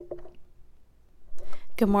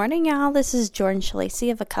Good morning, y'all. This is Jordan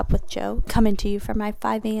Shalacy of A Cup with Joe coming to you from my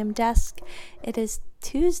 5 a.m. desk. It is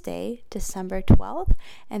Tuesday, December 12th,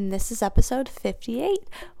 and this is episode 58.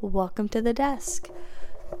 Welcome to the desk.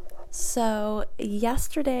 So,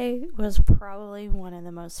 yesterday was probably one of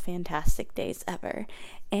the most fantastic days ever,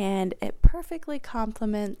 and it perfectly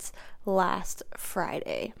complements last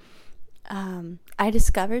Friday. I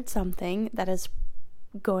discovered something that is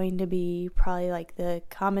going to be probably like the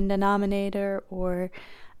common denominator, or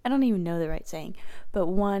I don't even know the right saying, but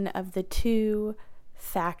one of the two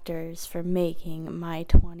factors for making my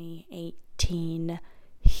 2018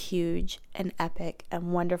 huge and epic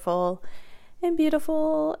and wonderful and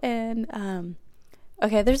beautiful. And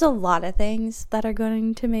there's a lot of things that are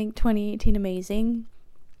going to make 2018 amazing,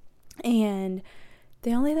 and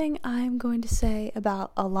the only thing I'm going to say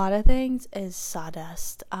about a lot of things is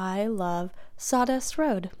sawdust. I love Sawdust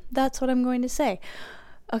Road. That's what I'm going to say.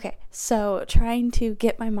 Okay, so trying to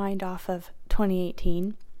get my mind off of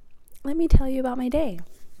 2018, let me tell you about my day.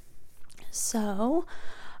 So,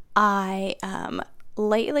 I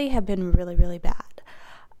lately have been really, really bad.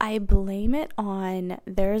 I blame it on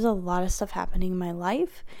there's a lot of stuff happening in my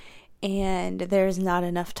life, and there's not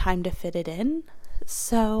enough time to fit it in.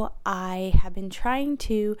 So I have been trying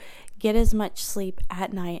to get as much sleep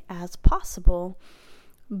at night as possible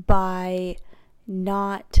by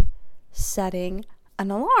not setting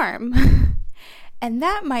an alarm. And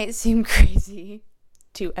that might seem crazy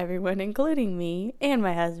to everyone, including me and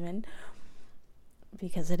my husband,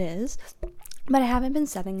 because it is, but I haven't been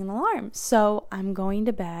setting an alarm. So I'm going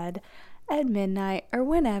to bed at midnight or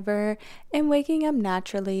whenever and waking up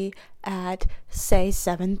naturally at say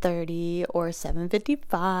 7:30 or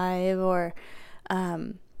 7:55 or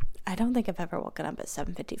I don't think I've ever woken up at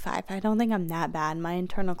 7:55. I don't think I'm that bad. My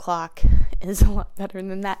internal clock is a lot better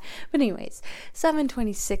than that. But anyways,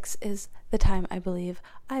 7:26 is the time I believe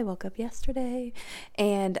I woke up yesterday,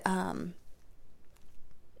 and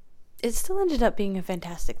it still ended up being a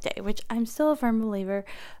fantastic day, which I'm still a firm believer.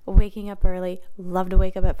 Waking up early, love to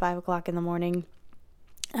wake up at 5 o'clock in the morning.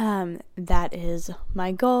 That is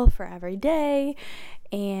my goal for every day.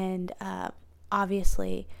 And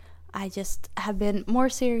obviously, I just have been more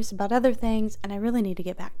serious about other things, and I really need to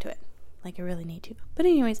get back to it. Like, I really need to. But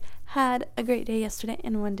anyways, had a great day yesterday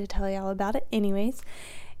and wanted to tell you all about it anyways,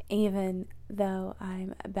 even though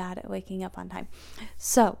I'm bad at waking up on time.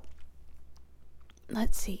 So,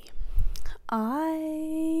 let's see.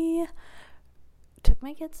 I took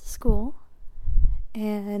my kids to school,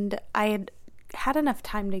 and I had enough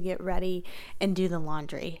time to get ready and do the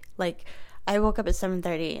laundry. Like, I woke up at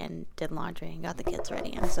 7:30 and did laundry and got the kids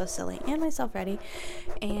ready. I'm so silly. And myself ready.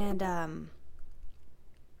 And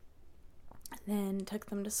then took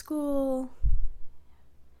them to school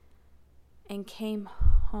and came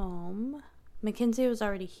home. Mackenzie was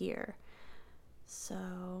already here.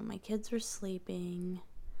 So my kids were sleeping.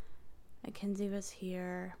 Mackenzie was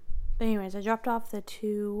here. But anyways, I dropped off the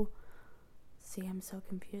two. See, I'm so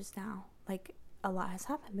confused now. Like, a lot has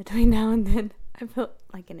happened between now and then. I feel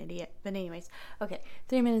like an idiot. But anyways, okay,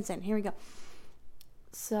 3 minutes in. Here we go.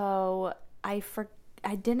 So I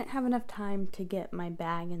didn't have enough time to get my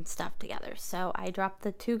bag and stuff together. So I dropped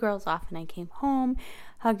the two girls off and I came home,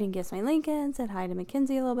 hugged and kissed my Lincoln, said hi to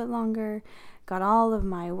Mackenzie a little bit longer, got all of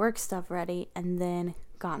my work stuff ready, and then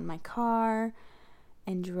got in my car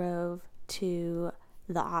and drove to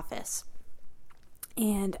the office.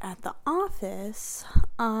 And at the office,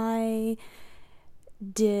 I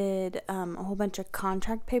did a whole bunch of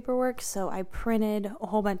contract paperwork. So I printed a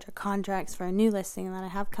whole bunch of contracts for a new listing that I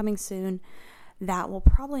have coming soon that will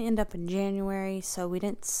probably end up in January. So we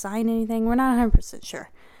didn't sign anything. We're not 100% sure.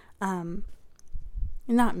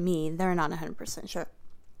 Not me. They're not 100% sure.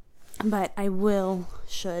 But I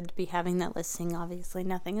should be having that listing. Obviously,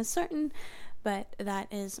 nothing is certain, but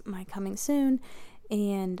that is my coming soon.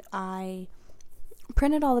 And I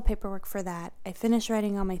printed all the paperwork for that. I finished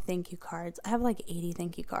writing all my thank you cards. I have like 80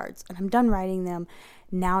 thank you cards, and I'm done writing them.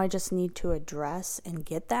 Now I just need to address and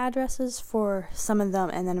get the addresses for some of them,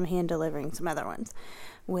 and then I'm hand delivering some other ones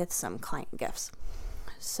with some client gifts.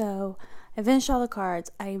 So I finished all the cards.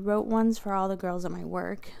 I wrote ones for all the girls at my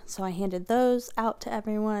work, so I handed those out to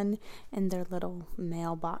everyone in their little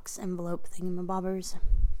mailbox envelope thingamabobbers in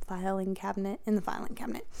the filing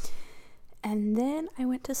cabinet. And then I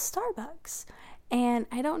went to Starbucks. And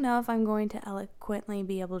I don't know if I'm going to eloquently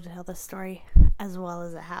be able to tell the story as well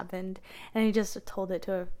as it happened. And I just told it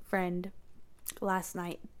to a friend last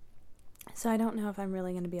night. So I don't know if I'm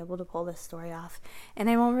really going to be able to pull this story off. And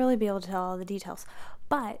I won't really be able to tell all the details.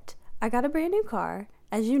 But I got a brand new car,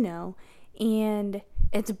 as you know. And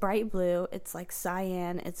It's bright blue. It's like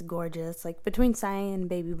cyan. It's gorgeous. Like between cyan and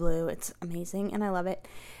baby blue. It's amazing and I love it.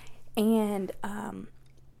 And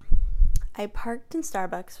I parked in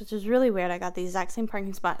Starbucks, which is really weird. I got the exact same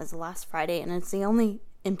parking spot as last Friday, and it's the only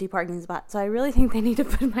empty parking spot. So I really think they need to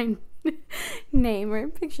put my name or a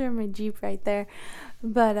picture of my Jeep right there.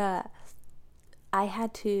 But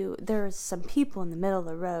there was some people in the middle of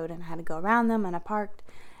the road, and I had to go around them, and I parked.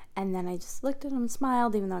 And then I just looked at them and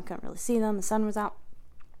smiled, even though I couldn't really see them. The sun was out.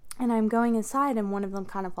 And I'm going inside, and one of them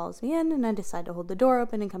kind of follows me in, and I decide to hold the door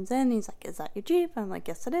open, and comes in, and he's like, "Is that your Jeep?" I'm like,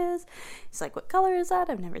 "Yes, it is." He's like, "What color is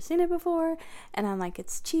that? I've never seen it before." And I'm like,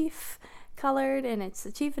 "It's Chief colored, and it's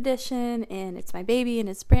the Chief edition, and it's my baby, and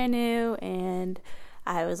it's brand new." And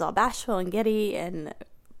I was all bashful and giddy, and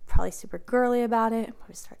probably super girly about it.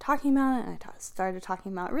 We started talking about it, and I started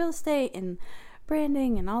talking about real estate, and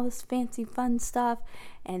branding, and all this fancy fun stuff.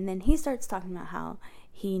 And then he starts talking about how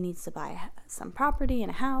he needs to buy some property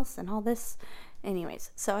and a house and all this.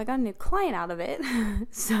 Anyways, so I got a new client out of it.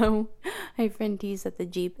 So my friend teased that the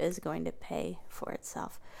Jeep is going to pay for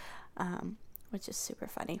itself, which is super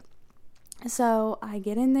funny. So I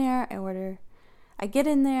get in there, and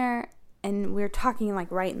we're talking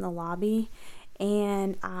like right in the lobby,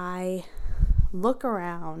 and I look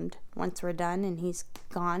around once we're done and he's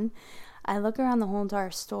gone. I look around the whole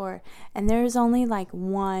entire store, and there's only like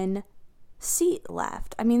one seat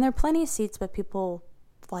left. I mean, there are plenty of seats, but people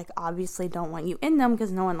like obviously don't want you in them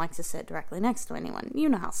because no one likes to sit directly next to anyone. You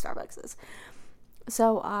know how Starbucks is.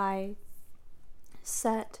 So I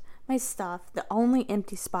set my stuff. The only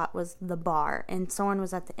empty spot was the bar, and someone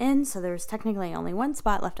was at the end, so there was technically only one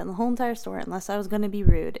spot left in the whole entire store, unless I was going to be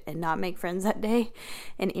rude and not make friends that day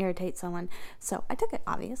and irritate someone. So I took it,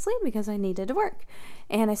 obviously, because I needed to work.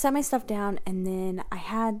 And I set my stuff down, and then I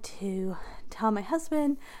had to tell my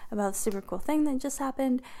husband about the super cool thing that just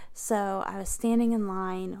happened. So I was standing in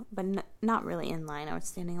line, but not really in line. I was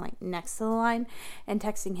standing like next to the line and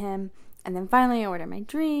texting him. And then finally I ordered my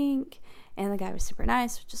drink, and the guy was super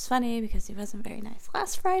nice, which is funny because he wasn't very nice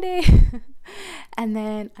last Friday. And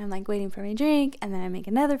then I'm like waiting for my drink, and then I make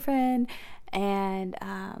another friend, and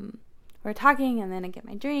we're talking, and then I get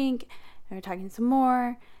my drink, and we're talking some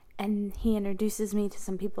more, and he introduces me to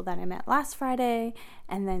some people that I met last Friday,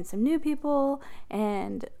 and then some new people,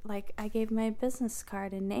 and like I gave my business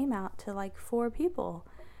card and name out to like 4 people,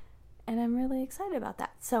 and I'm really excited about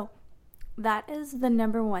that. So that is the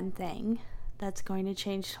number one thing that's going to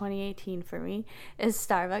change 2018 for me, is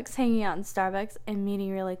Starbucks, hanging out in Starbucks and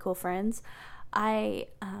meeting really cool friends.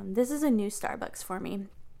 This is a new Starbucks for me.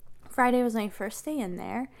 Friday was my first day in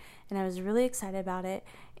there, and I was really excited about it,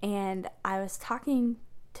 and I was talking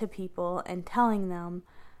to people and telling them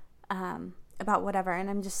about whatever, and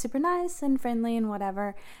I'm just super nice and friendly and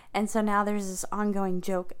whatever. And so now there's this ongoing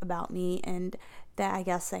joke about me, and that I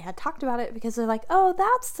guess they had talked about it because they're like, "Oh,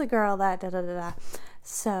 that's the girl that da da da da."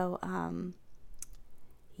 So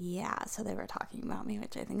yeah, so they were talking about me,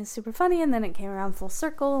 which I think is super funny. And then it came around full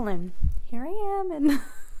circle, and here I am, and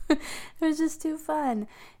it was just too fun,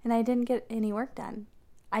 and I didn't get any work done.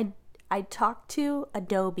 I talked to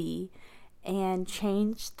Adobe and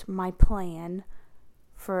changed my plan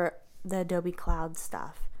for the Adobe Cloud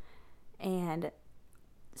stuff, and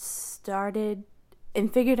started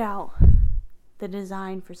and figured out the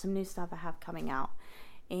design for some new stuff I have coming out,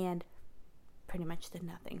 and pretty much did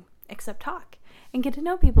nothing except talk and get to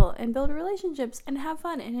know people and build relationships and have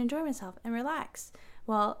fun and enjoy myself and relax.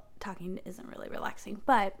 Well, talking isn't really relaxing,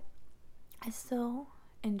 but I still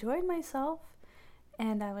enjoyed myself,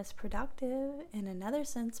 and I was productive in another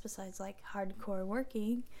sense besides like hardcore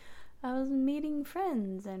working. I was meeting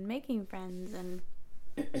friends and making friends and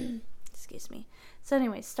excuse me. So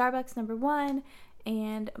anyway, Starbucks number 1,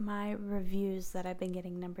 and my reviews that I've been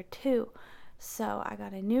getting number 2. So I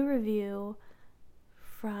got a new review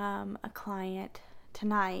from a client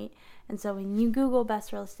tonight, and so when you Google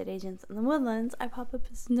best real estate agents in the Woodlands, I pop up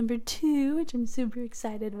as number 2, which I'm super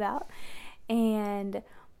excited about. And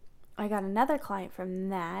I got another client from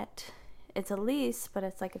that. It's a lease, but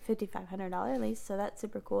it's like a $5,500 lease, so that's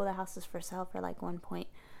super cool. The house is for sale for like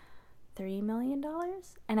 $1.3 million,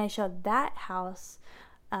 and I showed that house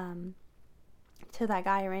to that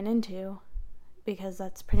guy I ran into, because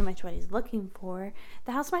that's pretty much what he's looking for.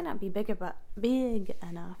 The house might not be big enough.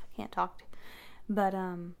 I can't talk. But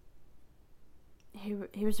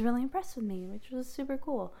he was really impressed with me, which was super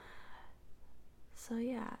cool. So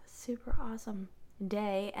yeah, super awesome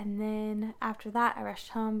day. And then after that, I rushed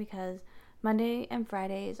home because Monday and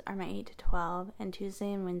Fridays are my 8 to 12, and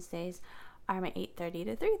Tuesday and Wednesdays are my 8:30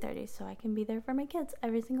 to 3:30, so I can be there for my kids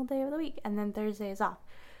every single day of the week. And then Thursday is off.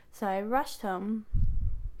 So I rushed home,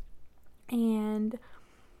 and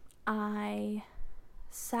I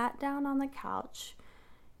sat down on the couch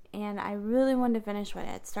and I really wanted to finish what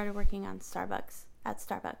I had started working on at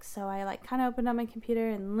Starbucks. So I like kind of opened up my computer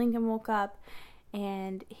and Lincoln woke up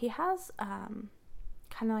and he has kind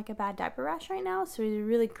of like a bad diaper rash right now. So he's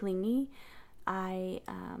really clingy. I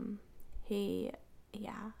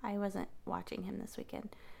wasn't watching him this weekend.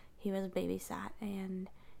 He was babysat and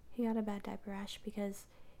he got a bad diaper rash because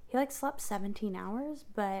he like slept 17 hours,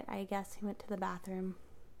 but I guess he went to the bathroom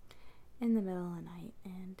in the middle of the night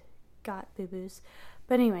and got boo-boos.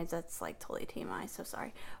 But anyways, that's like totally TMI, so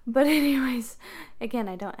sorry. But anyways, again,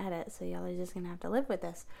 I don't edit, so y'all are just gonna have to live with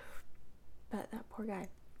this. But that poor guy.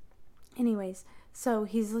 Anyways, so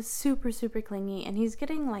he's super, super clingy, and he's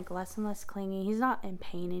getting like less and less clingy. He's not in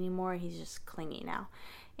pain anymore, he's just clingy now.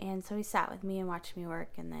 And so he sat with me and watched me work,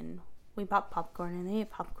 and then we bought popcorn, and they ate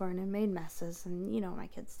popcorn and made messes, and you know what my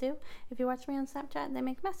kids do. If you watch me on Snapchat, they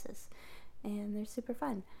make messes, and they're super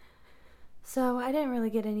fun. So I didn't really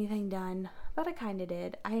get anything done, but I kind of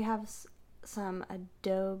did. I have some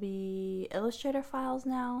Adobe Illustrator files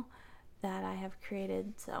now that I have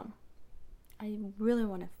created, so I really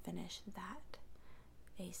want to finish that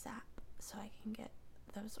ASAP so I can get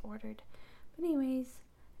those ordered. But anyways,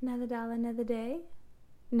 another dollar, another day.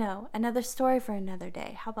 No, another story for another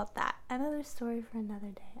day. How about that? Another story for another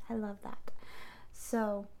day. I love that.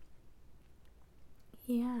 So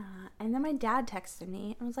yeah, and then my dad texted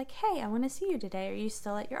me and was like, hey, I want to see you today. Are you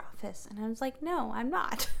still at your office? And I was like, no, I'm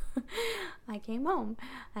not. I came home.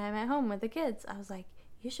 I'm at home with the kids. I was like,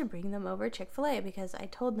 you should bring them over Chick-fil-A because I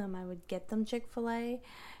told them I would get them Chick-fil-A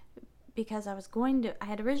because I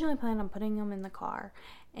had originally planned on putting them in the car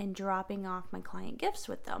and dropping off my client gifts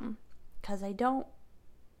with them because I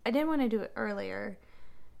didn't want to do it earlier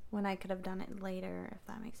when I could have done it later, if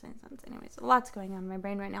that makes any sense. Anyways, lots going on in my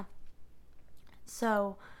brain right now.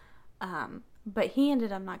 So, but he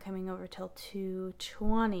ended up not coming over till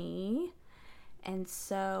 2:20, and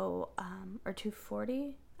so, or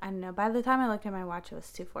 2:40, I don't know, by the time I looked at my watch, it was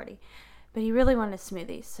 2:40, but he really wanted a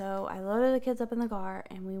smoothie, so I loaded the kids up in the car,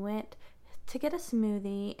 and we went to get a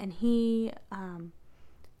smoothie, and he,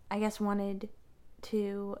 I guess wanted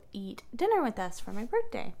to eat dinner with us for my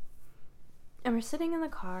birthday, and we're sitting in the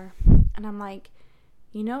car, and I'm like,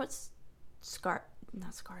 you know, it's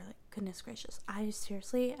not Scarlet. Goodness gracious. I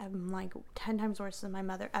seriously am like 10 times worse than my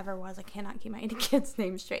mother ever was. I cannot keep my kids'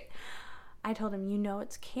 names straight. I told him, you know,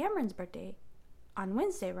 it's Cameron's birthday on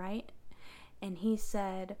Wednesday, right? And he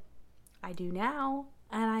said, I do now.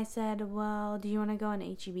 And I said, well, do you want to go in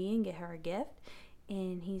H-E-B and get her a gift?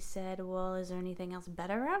 And he said, well, is there anything else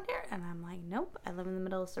better around here? And I'm like, nope, I live in the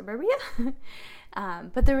middle of suburbia.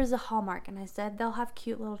 But there was a Hallmark, and I said, they'll have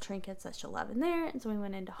cute little trinkets that she'll love in there. And so we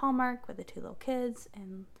went into Hallmark with the two little kids,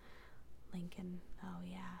 and Lincoln, oh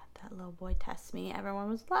yeah, that little boy tests me. Everyone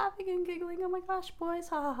was laughing and giggling, oh my gosh, boys,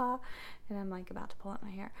 ha ha ha. And I'm like about to pull out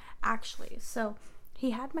my hair. Actually, so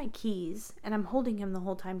he had my keys, and I'm holding him the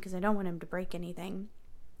whole time because I don't want him to break anything.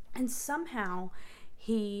 And somehow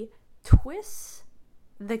he twists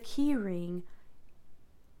the key ring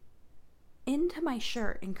into my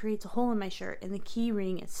shirt and creates a hole in my shirt, and the key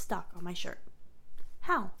ring is stuck on my shirt.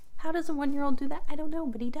 How does a 1-year-old do that? I don't know,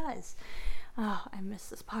 but he does. Oh, I miss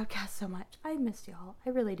this podcast so much. I miss y'all. I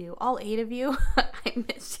really do. All 8 of you, I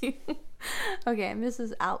miss you. Okay, I miss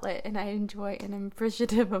this outlet, and I enjoy and I'm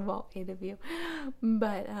appreciative of all 8 of you.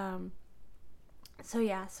 But so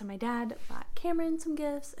my dad bought Cameron some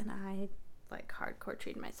gifts, and I like hardcore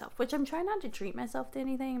treating myself, which I'm trying not to treat myself to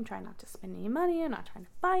anything. I'm trying not to spend any money. I'm not trying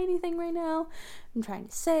to buy anything right now. I'm trying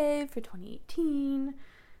to save for 2018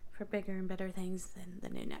 for bigger and better things than the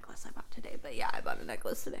new necklace I bought today. But yeah, I bought a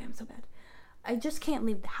necklace today. I'm so bad. I just can't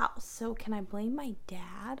leave the house. So can I blame my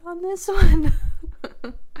dad on this one?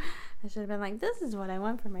 I should have been like, this is what I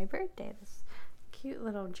want for my birthday. This cute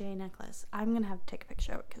little J necklace. I'm going to have to take a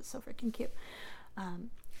picture of it because it's so freaking cute.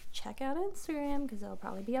 Check out Instagram because it'll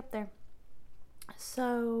probably be up there.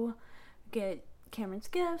 So get Cameron's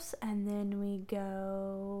gifts, and then we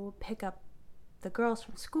go pick up the girls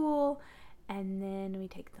from school, and then we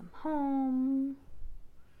take them home,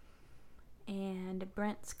 and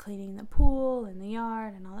Brent's cleaning the pool and the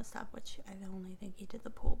yard and all that stuff, which I only think he did the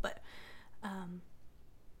pool, but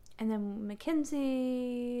and then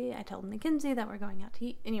Mackenzie, I told Mackenzie that we're going out to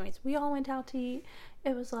eat. Anyways, we all went out to eat.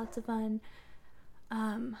 It was lots of fun.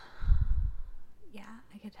 Yeah,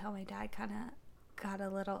 I could tell my dad kind of got a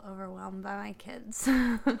little overwhelmed by my kids.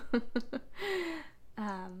 None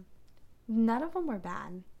of them were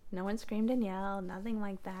bad. No one screamed and yelled, nothing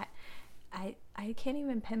like that. I can't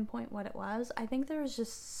even pinpoint what it was. I think there was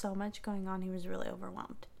just so much going on. He was really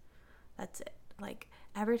overwhelmed. That's it. Like,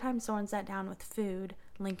 every time someone sat down with food,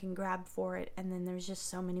 link and grab for it, and then there's just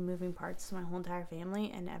so many moving parts to my whole entire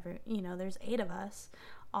family, and there's 8 of us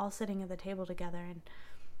all sitting at the table together, and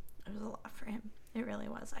it was a lot for him. It really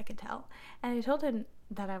was. I could tell. And I told him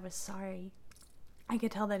that I was sorry. I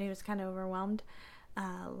could tell that he was kind of overwhelmed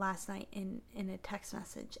last night in a text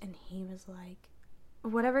message, and he was like,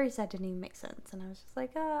 whatever he said didn't even make sense, and I was just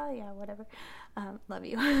like, yeah, whatever, love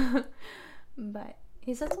you. But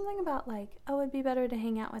he said something about like, oh, it'd be better to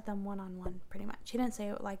hang out with them one-on-one, pretty much. He didn't say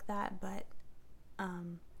it like that, but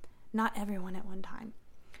not everyone at one time,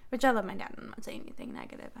 which I love my dad. I'm not saying anything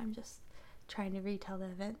negative, I'm just trying to retell the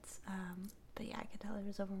events. But yeah, I could tell he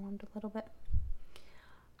was overwhelmed a little bit.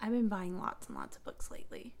 I've been buying lots and lots of books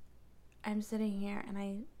lately. I'm sitting here and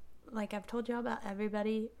I've told you about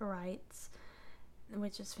Everybody Writes,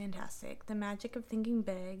 which is fantastic. The Magic of Thinking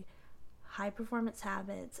Big, High Performance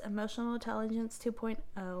Habits, Emotional Intelligence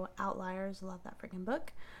 2.0, Outliers, love that freaking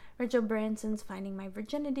book. Richard Branson's Finding My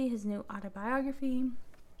Virginity, his new autobiography.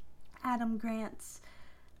 Adam Grant's,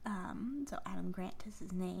 so Adam Grant is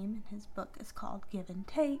his name, and his book is called Give and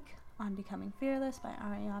Take, on Becoming Fearless by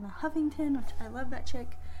Arianna Huffington, which I love that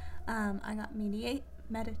chick. I got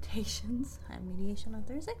Meditations. I have mediation on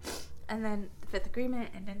Thursday. And then The Fifth Agreement,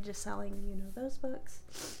 and then just selling, those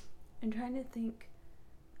books. I'm trying to think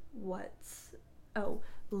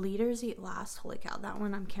Leaders Eat Last. Holy cow, that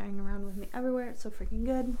one I'm carrying around with me everywhere. It's so freaking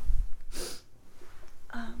good.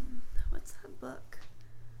 What's that book?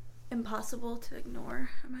 Impossible to Ignore.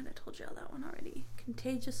 I might have told you all that one already.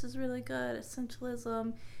 Contagious is really good.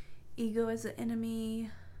 Essentialism. Ego is the Enemy.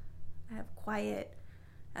 I have Quiet.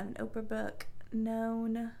 I have an Oprah book.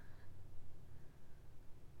 Known.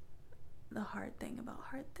 The Hard Thing About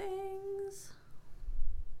Hard Things.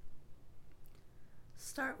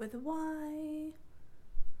 Start with Why.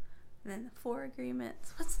 And then the 4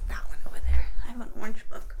 Agreements. What's that one over there? I have an orange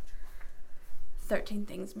book. 13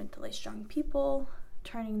 Things Mentally Strong People.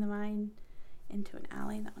 Turning the Mind into an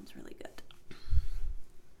Ally. That one's really good.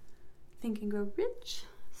 Think and Grow Rich.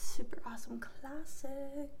 Super awesome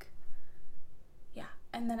classic. Yeah,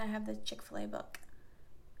 and then I have the Chick-fil-A book.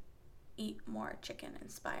 Eat More Chicken,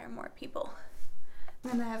 Inspire More People.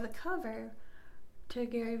 And then I have the cover to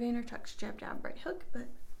Gary Vaynerchuk's Jab Jab Right Hook, but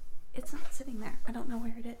it's not sitting there. I don't know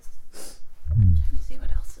where it is. I'm trying to see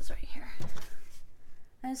what else is right here.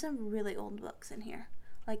 There's some really old books in here.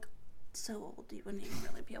 Like, so old you wouldn't even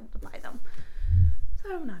really be able to buy them.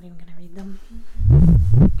 So I'm not even going to read them.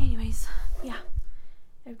 Anyways, yeah.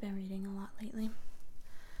 I've been reading a lot lately.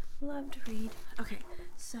 Love to read. Okay,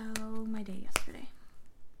 so my day yesterday.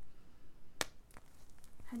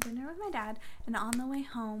 Had dinner with my dad, and on the way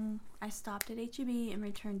home, I stopped at H-E-B and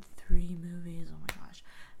returned 3 movies, oh my gosh,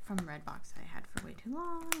 from Redbox I had for way too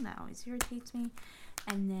long. That always irritates me.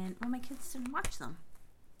 And then, my kids didn't watch them.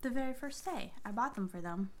 The very first day, I bought them for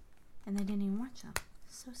them, and they didn't even watch them.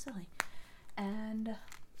 So silly. And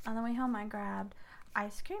on the way home, I grabbed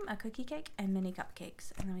ice cream, a cookie cake, and mini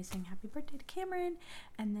cupcakes, and then we sang happy birthday to Cameron,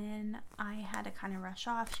 and then I had to kind of rush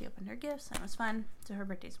off. She opened her gifts, and it was fun. So her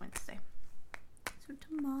birthday's Wednesday, so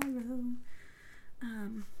tomorrow,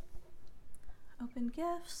 open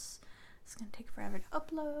gifts. It's gonna take forever to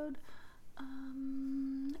upload,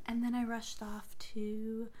 and then I rushed off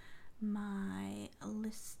to my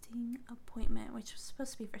listing appointment, which was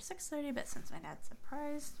supposed to be for 6:30, but since my dad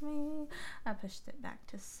surprised me, I pushed it back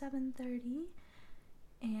to 7:30.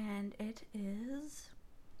 And it is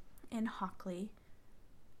in Hockley,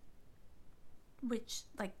 which,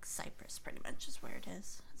 like, Cypress pretty much is where it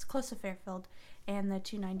is. It's close to Fairfield and the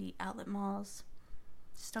 290 Outlet Mall's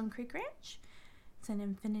Stone Creek Ranch. It's an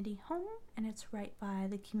Infinity Home, and it's right by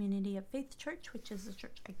the Community of Faith Church, which is the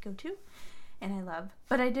church I go to and I love.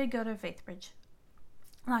 But I did go to Faithbridge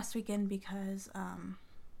last weekend because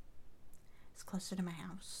it's closer to my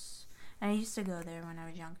house. And I used to go there when I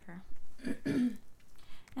was younger.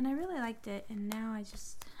 And I really liked it, and now I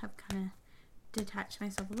just have kind of detached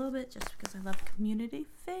myself a little bit just because I love Community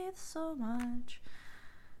Faith so much.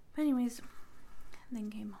 But anyways, then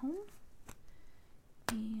came home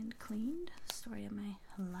and cleaned. Story of my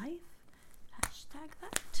life. Hashtag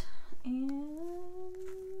that.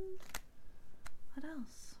 And what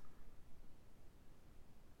else?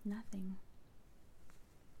 Nothing.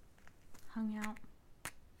 Hung out.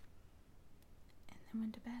 And then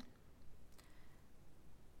went to bed.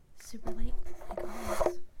 Super late, like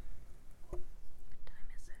always. Did I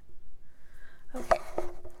miss it? Okay,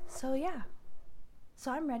 so yeah.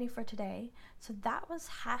 So I'm ready for today. So that was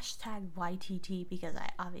hashtag YTT because I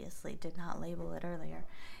obviously did not label it earlier.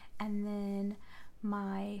 And then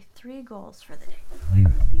my 3 goals for the day. Oh, I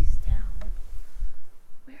wrote these down.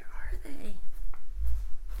 Where are they?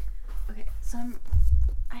 Okay, so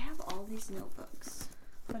all these notebooks,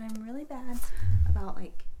 but I'm really bad about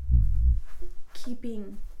like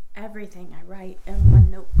keeping everything I write in one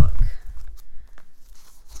notebook.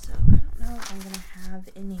 So I don't know if I'm gonna have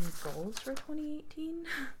any goals for 2018.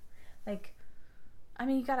 Like, I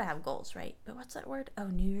mean, you gotta have goals, right? But what's that word? Oh,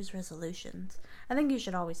 New Year's resolutions. I think you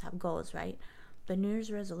should always have goals, right? The New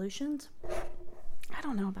Year's resolutions, I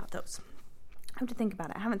don't know about those. I have to think about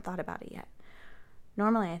it. I haven't thought about it yet.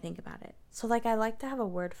 Normally I think about it. So like, I like to have a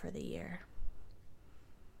word for the year.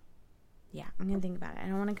 Yeah, I'm going to think about it. I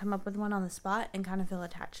don't want to come up with one on the spot and kind of feel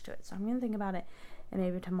attached to it. So I'm going to think about it, and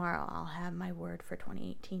maybe tomorrow I'll have my word for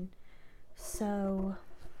 2018. So,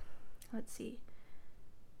 let's see.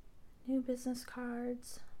 New business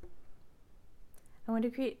cards. I want to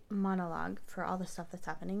create a monologue for all the stuff that's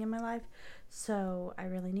happening in my life. So, I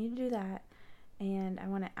really need to do that. And I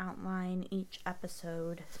want to outline each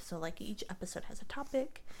episode. So, like, each episode has a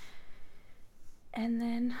topic. And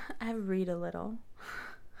then I read a little.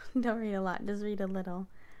 Don't read a lot, just read a little.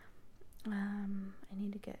 I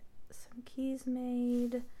need to get some keys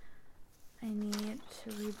made. I need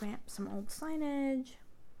to revamp some old signage.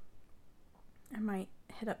 I might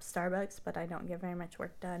hit up Starbucks, but I don't get very much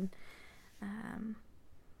work done.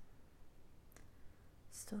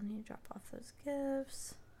 Still need to drop off those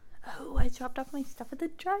gifts. Oh, I dropped off my stuff at the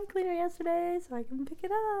dry cleaner yesterday, so I can pick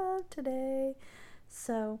it up today.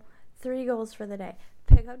 So, 3 goals for the day.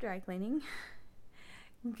 Pick up dry cleaning.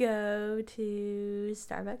 Go to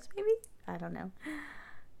Starbucks, maybe? I don't know.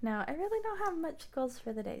 Now, I really don't have much goals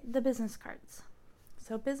for the day. The business cards.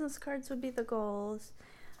 So business cards would be the goals.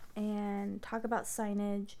 And talk about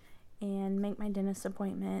signage. And make my dentist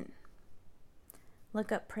appointment.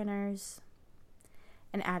 Look up printers.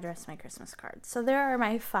 And address my Christmas cards. So there are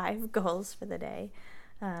my 5 goals for the day.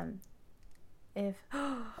 I have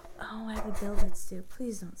a bill that's due.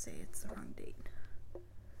 Please don't say it's the wrong date.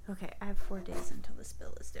 Okay, I have 4 days until this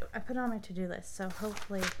bill is due. I put it on my to-do list, so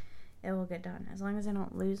hopefully it will get done. As long as I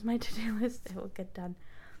don't lose my to-do list, it will get done.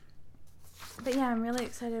 But yeah, I'm really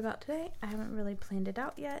excited about today. I haven't really planned it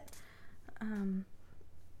out yet.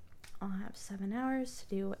 I'll have 7 hours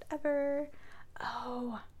to do whatever.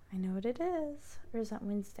 Oh, I know what it is. Or is that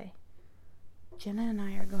Wednesday? Jenna and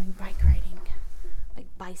I are going bike riding. Like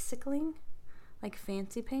bicycling. Like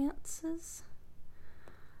fancy pantses.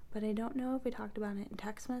 But I don't know if we talked about it in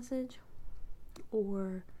text message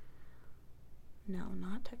or... No,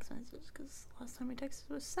 not text message, because last time we texted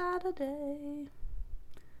was Saturday.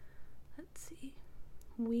 Let's see.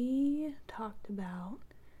 We talked about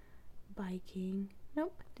biking.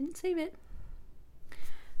 Nope, didn't save it.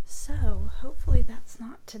 So, hopefully that's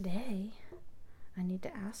not today. I need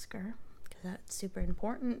to ask her, because that's super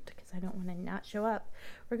important, because I don't want to not show up.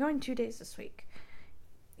 We're going 2 days this week.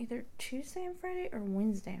 Either Tuesday and Friday or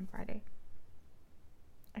Wednesday and Friday.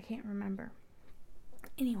 I can't remember.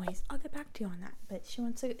 Anyways, I'll get back to you on that. But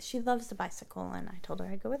she loves the bicycle, and I told her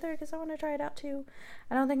I'd go with her because I want to try it out too.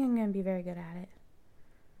 I don't think I'm going to be very good at it.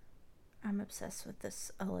 I'm obsessed with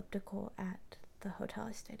this elliptical at the hotel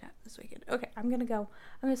I stayed at this weekend. Okay, I'm going to go.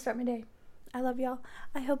 I'm going to start my day. I love y'all.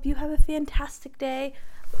 I hope you have a fantastic day.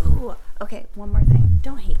 Ooh, okay, one more thing.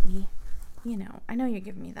 Don't hate me. You know, I know you're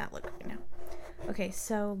giving me that look right now. Okay,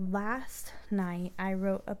 so last night I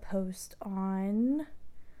wrote a post on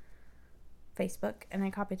Facebook and I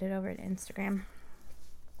copied it over to Instagram.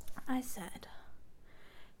 I said,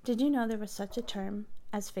 did you know there was such a term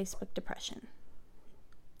as Facebook depression?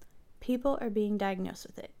 People are being diagnosed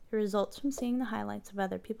with it. It results from seeing the highlights of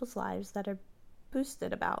other people's lives that are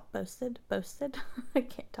boasted, I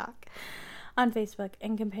can't talk, on Facebook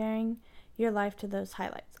and comparing your life to those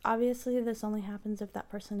highlights. Obviously, this only happens if that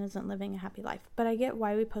person isn't living a happy life, but I get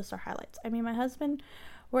why we post our highlights. I mean, my husband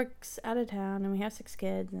works out of town and we have 6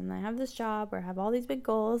 kids and I have this job where I have all these big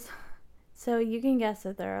goals, so you can guess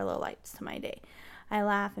that there are lowlights to my day. I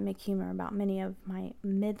laugh and make humor about many of my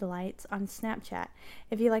midlights on Snapchat.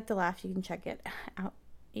 If you like to laugh, you can check it out.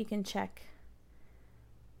 You can check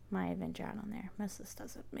my adventure out on there. Most of this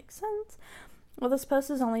doesn't make sense. Well, this post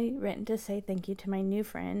is only written to say thank you to my new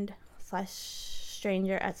friend /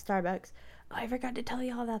 stranger at Starbucks. Oh, I forgot to tell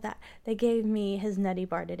you all about that. They gave me his nutty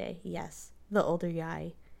bar today. Yes, the older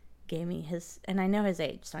guy gave me his, and I know his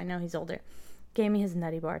age, so I know he's older. Gave me his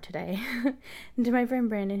nutty bar today. And to my friend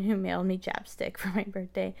Brandon, who mailed me chapstick for my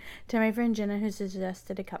birthday. To my friend Jenna, who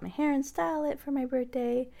suggested to cut my hair and style it for my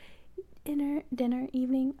birthday. Dinner,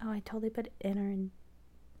 evening. Oh, I totally put dinner and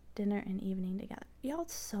evening together. Y'all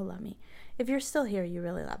so love me. If you're still here, you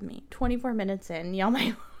really love me. 24 minutes in, y'all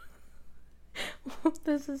might...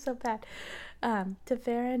 This is so bad. To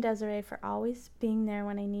Farah and Desiree for always being there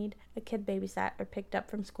when I need a kid babysat or picked up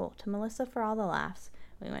from school. To Melissa for all the laughs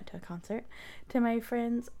We went to a concert. To my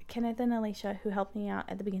friends, Kenneth and Alicia, who helped me out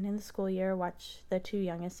at the beginning of the school year, watch the two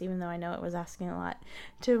youngest, even though I know it was asking a lot.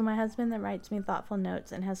 To my husband that writes me thoughtful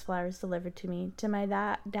notes and has flowers delivered to me. To my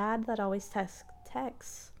dad that always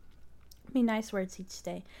texts me nice words each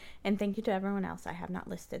day. And thank you to everyone else I have not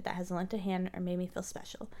listed that has lent a hand or made me feel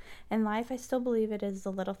special. In life, I still believe it is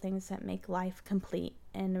the little things that make life complete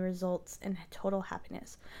and results in total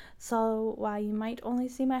happiness. So while you might only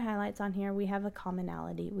see my highlights on here, we have a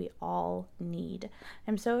commonality we all need.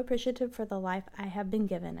 I'm so appreciative for the life I have been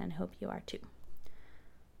given and hope you are too.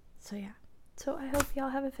 So I hope y'all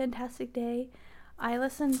have a fantastic day. I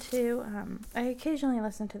occasionally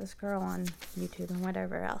listen to this girl on YouTube and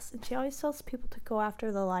whatever else, and she always tells people to go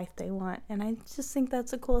after the life they want, and I just think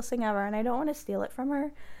that's the coolest thing ever, and I don't want to steal it from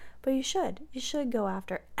her, but you should go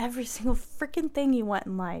after every single freaking thing you want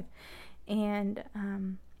in life. And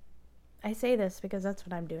I say this because that's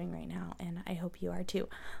what I'm doing right now, and I hope you are too.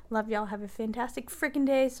 Love y'all. Have a fantastic freaking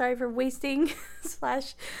day. Sorry for wasting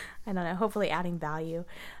hopefully adding value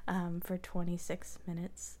for 26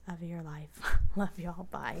 minutes of your life. Love y'all.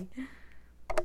 Bye.